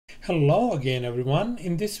Hello again everyone.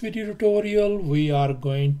 In this video tutorial we are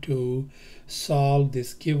going to solve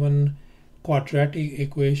this given quadratic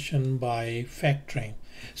equation by factoring.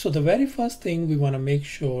 So the very first thing we want to make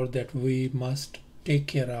sure that we must take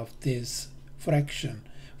care of this fraction.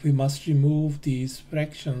 We must remove these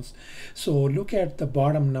fractions. So look at the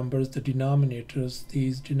bottom numbers, the denominators.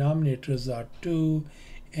 These denominators are 2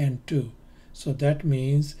 and 2. So that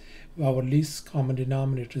means our least common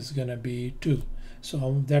denominator is going to be 2.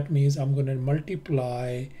 So that means I'm going to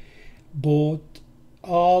multiply both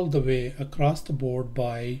all the way across the board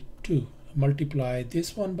by 2. Multiply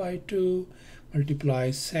this one by 2,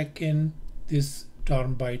 multiply second, this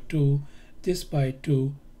term by 2, this by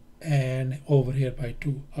 2, and over here by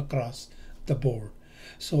 2 across the board.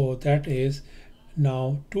 So that is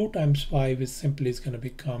now 2 times 5 is simply going to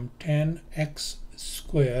become 10x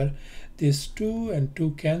square. This 2 and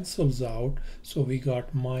 2 cancels out, so we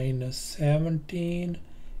got minus 17x,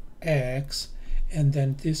 and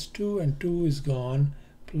then this 2 and 2 is gone,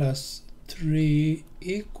 plus 3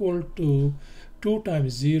 equal to 2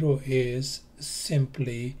 times 0 is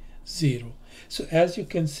simply 0. So as you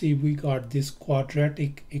can see, we got this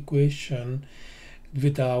quadratic equation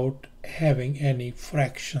without having any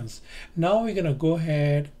fractions. Now we're going to go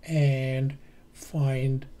ahead and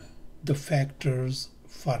find the factors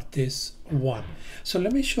for this one. So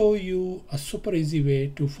let me show you a super easy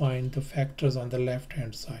way to find the factors on the left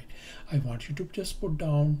hand side. I want you to just put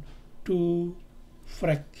down two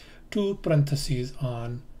parentheses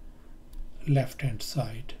on left hand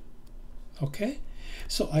side. Okay,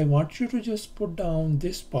 so I want you to just put down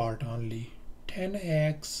this part only,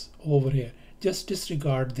 10x over here. Just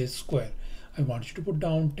disregard this square. I want you to put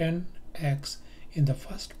down 10x in the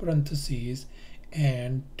first parentheses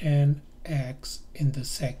and 10x in the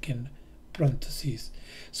second parentheses.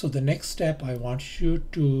 So the next step, I want you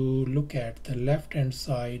to look at the left hand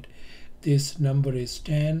side. This number is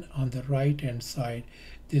 10. On the right hand side,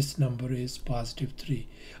 this number is positive 3.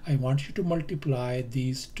 I want you to multiply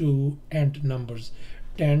these two end numbers.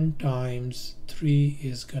 10 times 3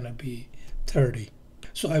 is gonna be 30.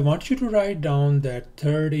 So I want you to write down that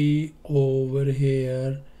 30 over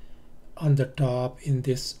here on the top in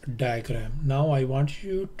this diagram. Now I want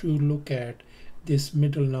you to look at this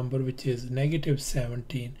middle number, which is negative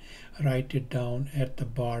 17. Write it down at the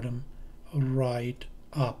bottom right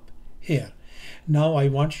up here. Now I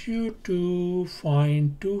want you to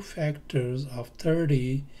find two factors of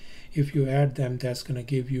 30. If you add them, that's going to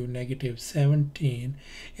give you negative 17,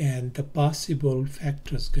 and the possible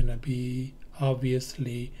factor is going to be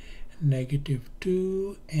obviously negative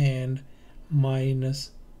 2 and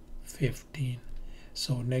minus 15.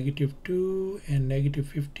 So negative 2 and negative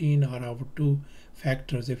 15 are our two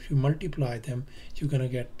factors. If you multiply them, you're going to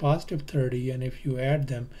get positive 30, and if you add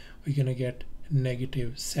them, we're going to get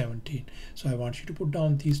negative 17. So I want you to put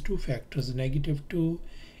down these two factors, negative 2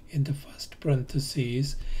 in the first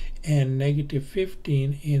parentheses and negative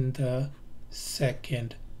 15 in the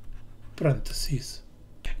second parentheses.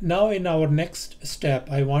 Now in our next step,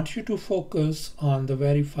 I want you to focus on the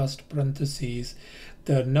very first parentheses.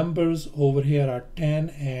 The numbers over here are 10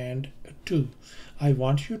 and 2. I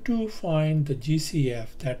want you to find the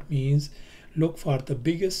GCF. That means look for the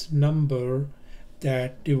biggest number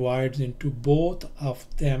that divides into both of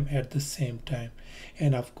them at the same time.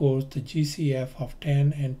 And of course the GCF of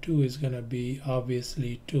 10 and 2 is going to be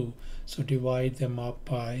obviously 2. So divide them up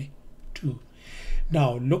by 2.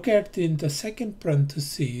 Now look at in the second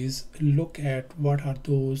parentheses, look at what are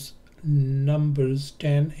those numbers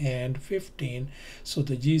 10 and 15. So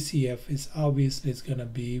the GCF is obviously going to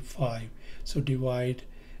be 5. So divide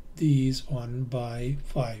these one by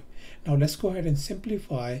 5. Now let's go ahead and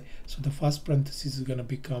simplify. So the first parenthesis is going to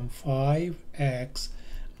become 5x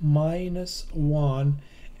minus 1,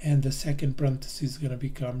 and the second parenthesis is going to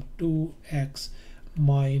become 2x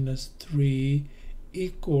minus 3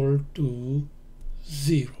 equal to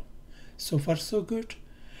 0. So far so good.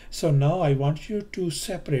 So now I want you to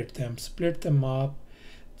separate them, split them up,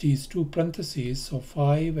 these two parentheses. So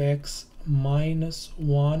 5x minus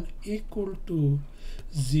 1 equal to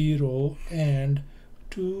 0 and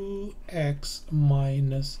 2x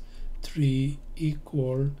minus 3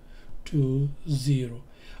 equal to 0.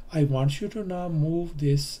 I want you to now move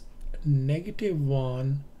this negative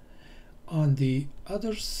 1 on the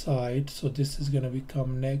other side. So this is going to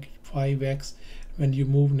become negative 5x. When you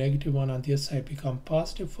move negative 1 on the other side, become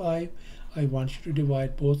positive 5. I want you to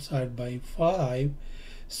divide both sides by 5.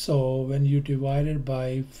 So when you divide it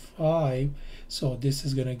by 5, so this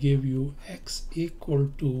is going to give you x equal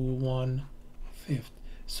to 1/5.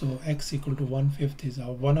 So x equal to 1/5 is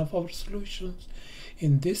one of our solutions.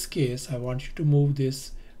 In this case, I want you to move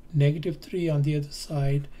this negative 3 on the other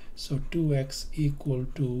side, so 2x equal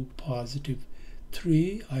to positive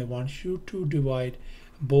 3. I want you to divide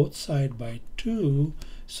both sides by 2,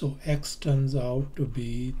 so x turns out to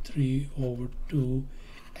be 3 over 2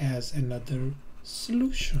 as another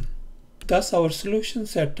solution. Thus our solution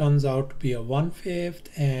set turns out to be a 1/5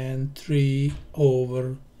 and 3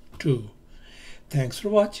 over 2. Thanks for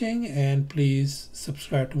watching, and please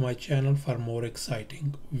subscribe to my channel for more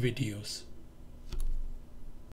exciting videos.